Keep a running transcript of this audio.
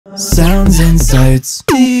Sounds and Sights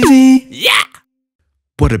TV. Yeah!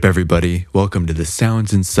 What up, everybody? Welcome to the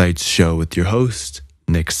Sounds and Sights show with your host,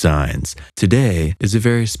 Nick Signs. Today is a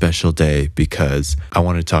very special day because I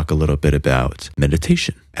want to talk a little bit about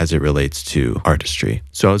meditation as it relates to artistry.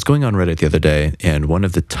 So I was going on Reddit the other day, and one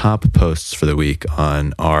of the top posts for the week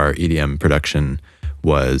on our EDM production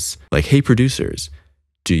was like, hey, producers,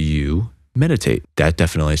 do you meditate? That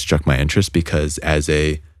definitely struck my interest because as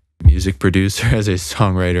a music producer, as a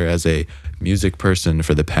songwriter, as a music person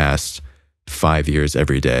for the past 5 years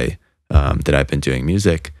every day that I've been doing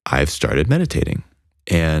music, I've started meditating.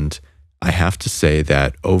 And I have to say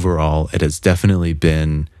that overall, it has definitely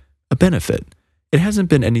been a benefit. It hasn't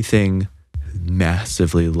been anything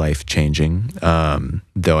massively life-changing,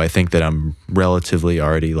 though I think that I'm relatively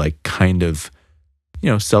already like kind of,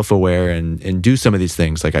 self-aware and do some of these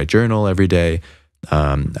things. Like I journal every day.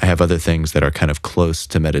 I have other things that are kind of close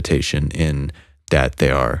to meditation in that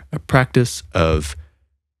they are a practice of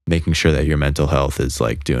making sure that your mental health is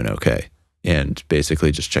like doing okay and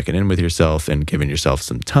basically just checking in with yourself and giving yourself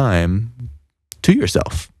some time to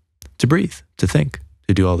yourself, to breathe, to think,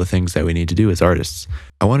 to do all the things that we need to do as artists.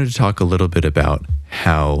 I wanted to talk a little bit about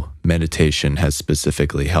how meditation has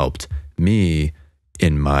specifically helped me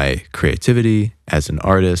in my creativity as an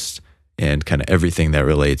artist and kind of everything that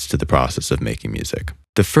relates to the process of making music.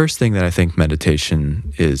 The first thing that I think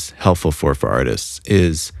meditation is helpful for artists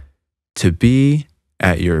is to be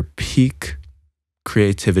at your peak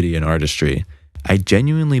creativity and artistry. I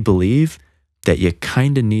genuinely believe that you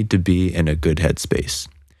kind of need to be in a good headspace,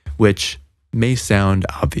 which may sound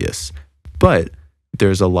obvious, but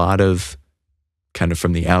there's a lot of kind of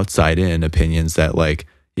from the outside in opinions that like,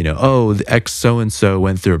 oh, the ex so-and-so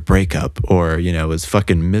went through a breakup or, was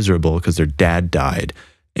fucking miserable because their dad died.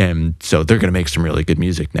 And so they're going to make some really good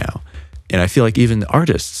music now. And I feel like even the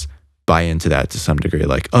artists buy into that to some degree.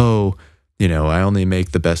 Like, oh, I only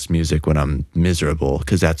make the best music when I'm miserable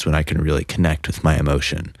because that's when I can really connect with my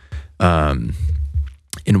emotion. And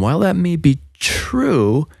while that may be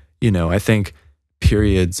true, I think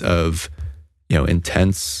periods of,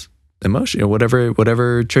 intense emotion,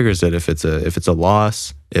 whatever triggers it, if it's a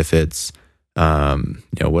loss, if it's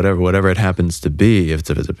whatever it happens to be, if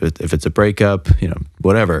it's a breakup,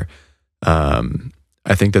 whatever.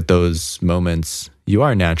 I think that those moments you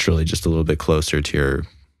are naturally just a little bit closer to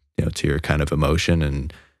your kind of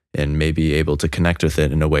emotion and maybe able to connect with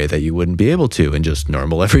it in a way that you wouldn't be able to in just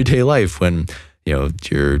normal everyday life when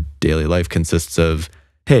your daily life consists of,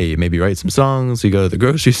 hey, you maybe write some songs, you go to the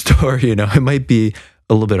grocery store, it might be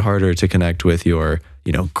a little bit harder to connect with your,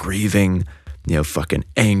 grieving, fucking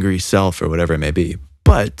angry self or whatever it may be,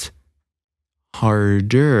 but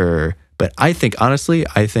harder. But honestly,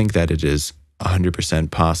 I think that it is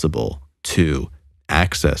 100% possible to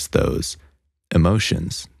access those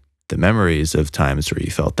emotions, the memories of times where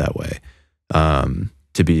you felt that way,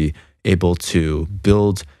 to be able to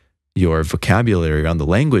build your vocabulary on the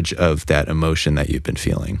language of that emotion that you've been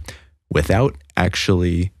feeling without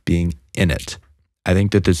actually being in it. I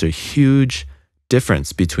think that there's a huge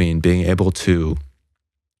difference between being able to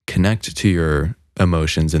connect to your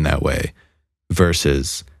emotions in that way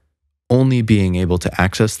versus only being able to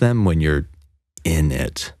access them when you're in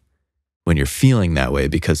it, when you're feeling that way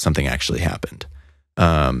because something actually happened.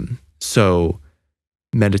 So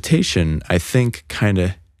meditation, I think, kind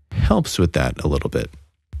of helps with that a little bit.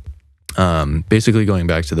 Basically going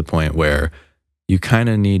back to the point where you kind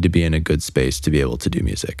of need to be in a good space to be able to do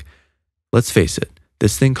music. Let's face it,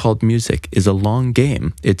 this thing called music is a long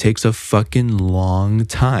game. It takes a fucking long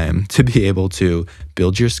time to be able to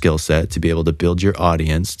build your skill set, to be able to build your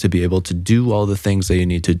audience, to be able to do all the things that you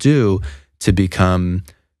need to do to become,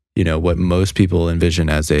 what most people envision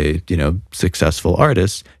as a, successful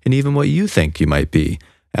artist, and even what you think you might be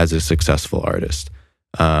as a successful artist.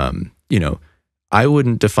 I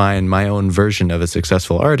wouldn't define my own version of a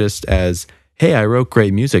successful artist as, hey, I wrote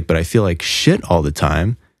great music, but I feel like shit all the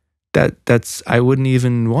time. That's I wouldn't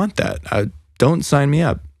even want that. Don't sign me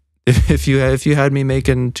up. If you had me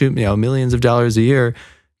making millions of dollars a year,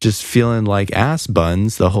 just feeling like ass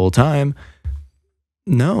buns the whole time,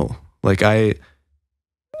 no. Like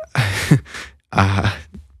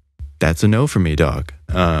that's a no for me, dog.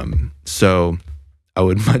 So I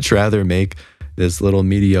would much rather make this little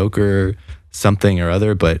mediocre something or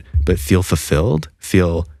other, but feel fulfilled,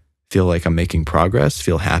 feel like I'm making progress,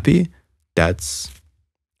 feel happy.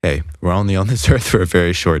 Hey, we're only on this earth for a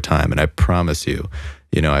very short time. And I promise you,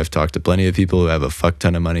 I've talked to plenty of people who have a fuck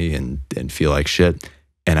ton of money and feel like shit.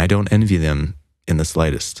 And I don't envy them in the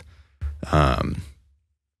slightest.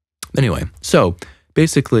 Anyway, so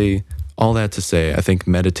basically all that to say, I think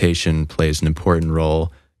meditation plays an important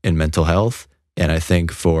role in mental health. And I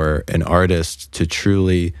think for an artist to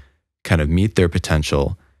truly kind of meet their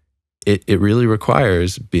potential, it really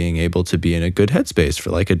requires being able to be in a good headspace for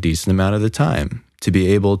like a decent amount of the time, to be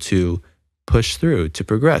able to push through, to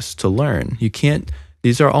progress, to learn. You can't,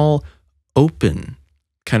 these are all open,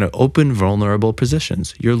 kind of open, vulnerable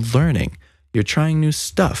positions. You're learning, you're trying new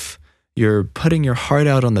stuff, you're putting your heart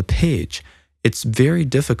out on the page. It's very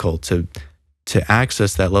difficult to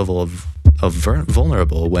access that level of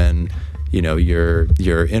vulnerable when, you know, your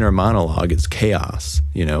inner monologue is chaos,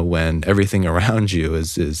 you know, when everything around you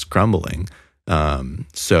is crumbling.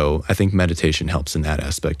 So I think meditation helps in that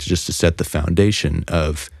aspect, just to set the foundation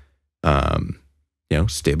of, you know,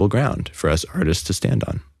 stable ground for us artists to stand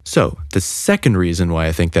on. So the second reason why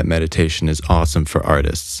I think that meditation is awesome for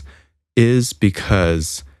artists is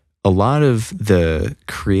because a lot of the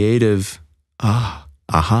creative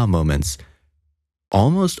aha moments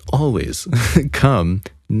almost always come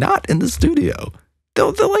not in the studio. They're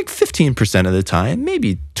like 15% of the time,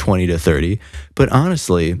 maybe 20 to 30. But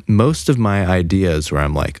honestly, most of my ideas where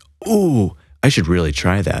I'm like, ooh, I should really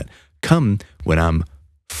try that, come when I'm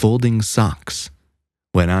folding socks,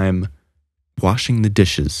 when I'm washing the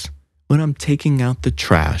dishes, when I'm taking out the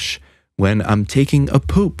trash, when I'm taking a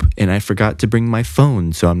poop and I forgot to bring my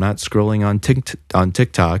phone so I'm not scrolling on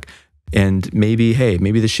TikTok. And maybe, hey,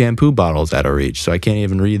 maybe the shampoo bottle's out of reach, so I can't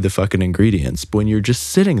even read the fucking ingredients. But when you're just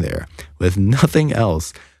sitting there with nothing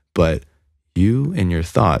else but you and your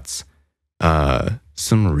thoughts,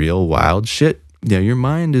 some real wild shit, you know, your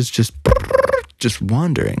mind is just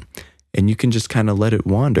wandering, and you can just kind of let it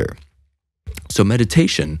wander. So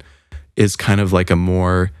meditation is kind of like a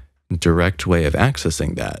more direct way of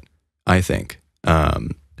accessing that, I think.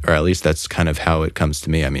 Or at least that's kind of how it comes to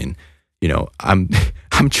me. I mean, you know, I'm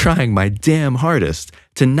trying my damn hardest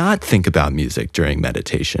to not think about music during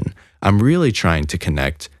meditation. I'm really trying to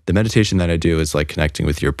connect. The meditation that I do is like connecting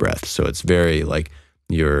with your breath. So it's very like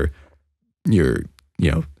you're you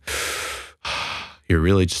know, you're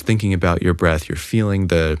really just thinking about your breath. You're feeling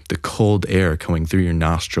the cold air coming through your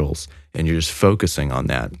nostrils, and you're just focusing on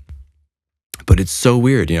that. But it's so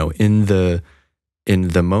weird, you know, in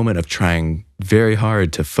the moment of trying very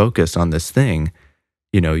hard to focus on this thing,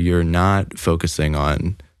 you know, you're not focusing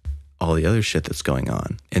on all the other shit that's going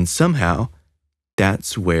on. And somehow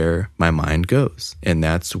that's where my mind goes. And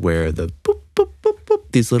that's where the boop, boop, boop,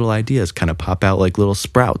 boop, these little ideas kind of pop out like little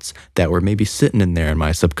sprouts that were maybe sitting in there in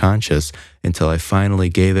my subconscious until I finally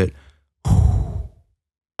gave it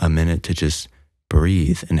a minute to just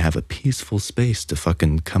breathe and have a peaceful space to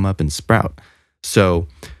fucking come up and sprout. So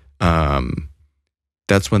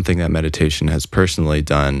that's one thing that meditation has personally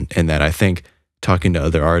done, and that I think talking to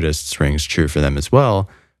other artists rings true for them as well,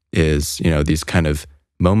 is, you know, these kind of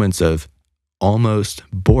moments of almost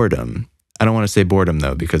boredom. I don't want to say boredom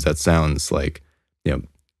though, because that sounds like, you know,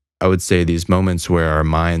 I would say these moments where our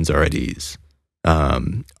minds are at ease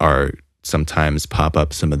are sometimes pop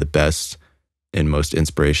up some of the best and most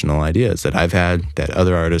inspirational ideas that I've had, that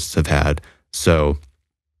other artists have had. So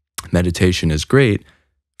meditation is great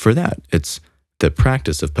for that. It's the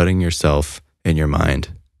practice of putting yourself and your mind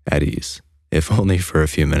at ease, if only for a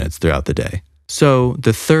few minutes throughout the day. So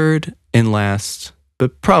the third and last,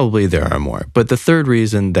 but probably there are more, but the third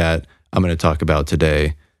reason that I'm going to talk about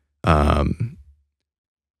today,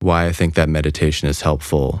 why I think that meditation is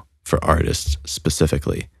helpful for artists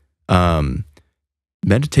specifically.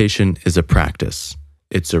 Meditation is a practice.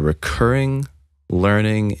 It's a recurring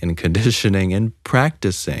learning and conditioning and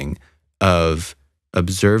practicing of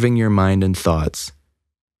observing your mind and thoughts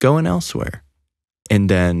going elsewhere, and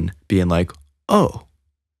then being like, oh,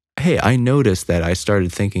 hey, I noticed that I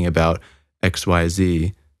started thinking about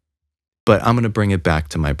XYZ, but I'm going to bring it back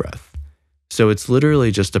to my breath. So it's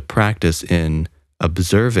literally just a practice in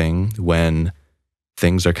observing when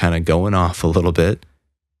things are kind of going off a little bit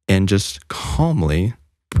and just calmly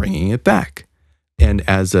bringing it back. And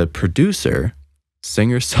as a producer,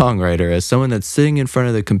 singer-songwriter, as someone that's sitting in front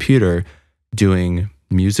of the computer doing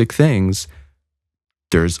music things,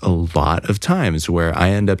 there's a lot of times where I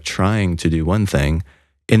end up trying to do one thing,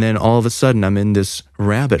 and then all of a sudden I'm in this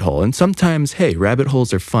rabbit hole. And sometimes, hey, rabbit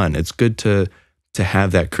holes are fun. It's good to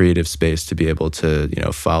have that creative space to be able to, you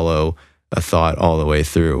know, follow a thought all the way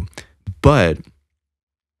through. But,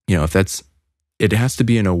 you know, it has to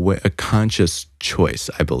be in a conscious choice,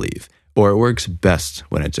 I believe, or it works best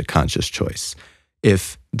when it's a conscious choice.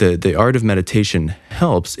 If the art of meditation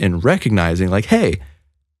helps in recognizing like, hey,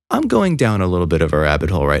 I'm going down a little bit of a rabbit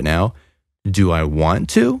hole right now. Do I want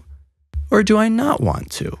to, or do I not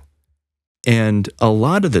want to? And a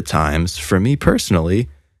lot of the times, for me personally,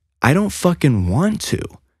 I don't fucking want to.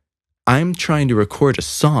 I'm trying to record a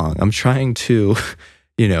song. I'm trying to,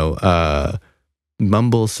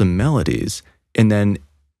 mumble some melodies. And then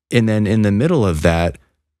in the middle of that,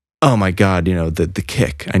 oh my God, the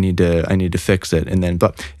kick, I need to fix it. And then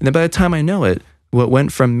by the time I know it, what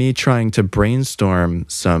went from me trying to brainstorm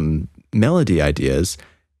some melody ideas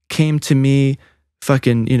came to me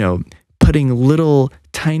fucking, putting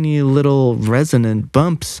tiny little resonant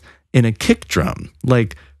bumps in a kick drum.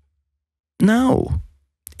 Like, no.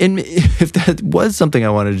 And if that was something I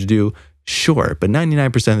wanted to do, sure. But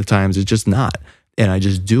 99% of the times it's just not. And I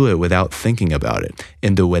just do it without thinking about it.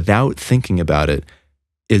 And the without thinking about it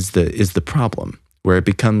is the problem, where it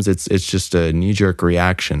becomes, it's just a knee-jerk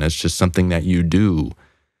reaction. It's just something that you do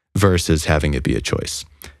versus having it be a choice.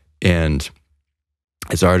 And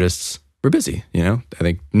as artists, we're busy, I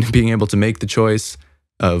think being able to make the choice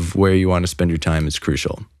of where you want to spend your time is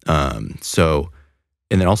crucial. And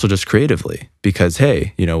then also just creatively, because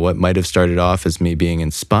hey, what might have started off as me being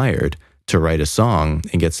inspired to write a song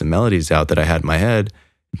and get some melodies out that I had in my head,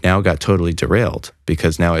 now got totally derailed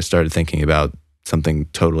because now I started thinking about something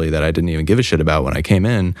totally that I didn't even give a shit about when I came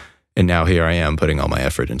in. And now here I am putting all my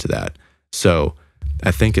effort into that. So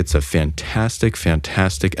I think it's a fantastic,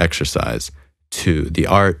 fantastic exercise to the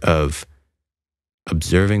art of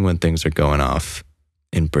observing when things are going off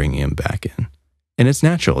and bringing them back in. And it's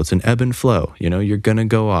natural. It's an ebb and flow. You're going to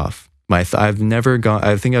go off. I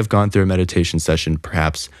think I've gone through a meditation session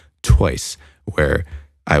perhaps twice where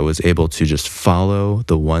I was able to just follow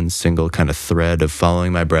the one single kind of thread of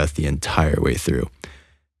following my breath the entire way through.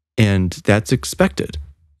 And that's expected.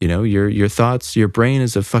 Your thoughts, your brain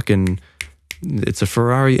is it's a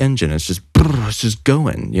Ferrari engine. It's just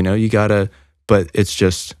going, but it's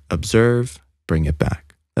just observe, bring it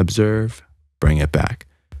back. Observe, bring it back.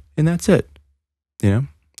 And that's it.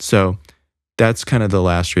 So that's kind of the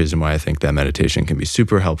last reason why I think that meditation can be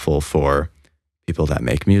super helpful for people that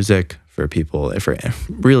make music, for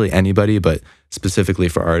really anybody, but specifically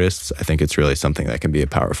for artists. I think it's really something that can be a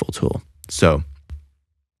powerful tool. So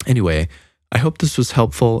anyway, I hope this was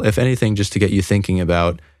helpful. If anything, just to get you thinking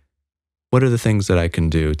about what are the things that I can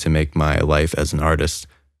do to make my life as an artist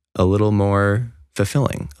a little more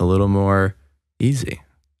fulfilling, a little more easy.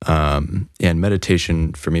 And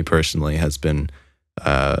meditation for me personally has been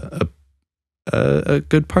a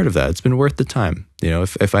good part of that. It's been worth the time.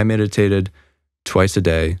 If I meditated twice a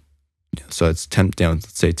day, so it's 10,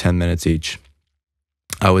 let's say 10 minutes each,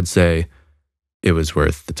 I would say it was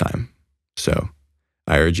worth the time. So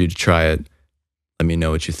I urge you to try it. Let me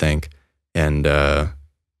know what you think. And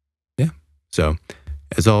so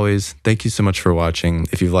as always, thank you so much for watching.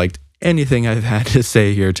 If you've liked anything I've had to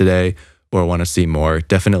say here today or want to see more,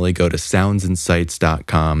 definitely go to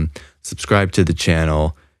soundsinsights.com, subscribe to the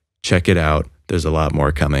channel, check it out. There's a lot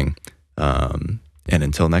more coming. And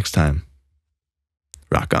until next time,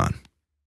 rock on.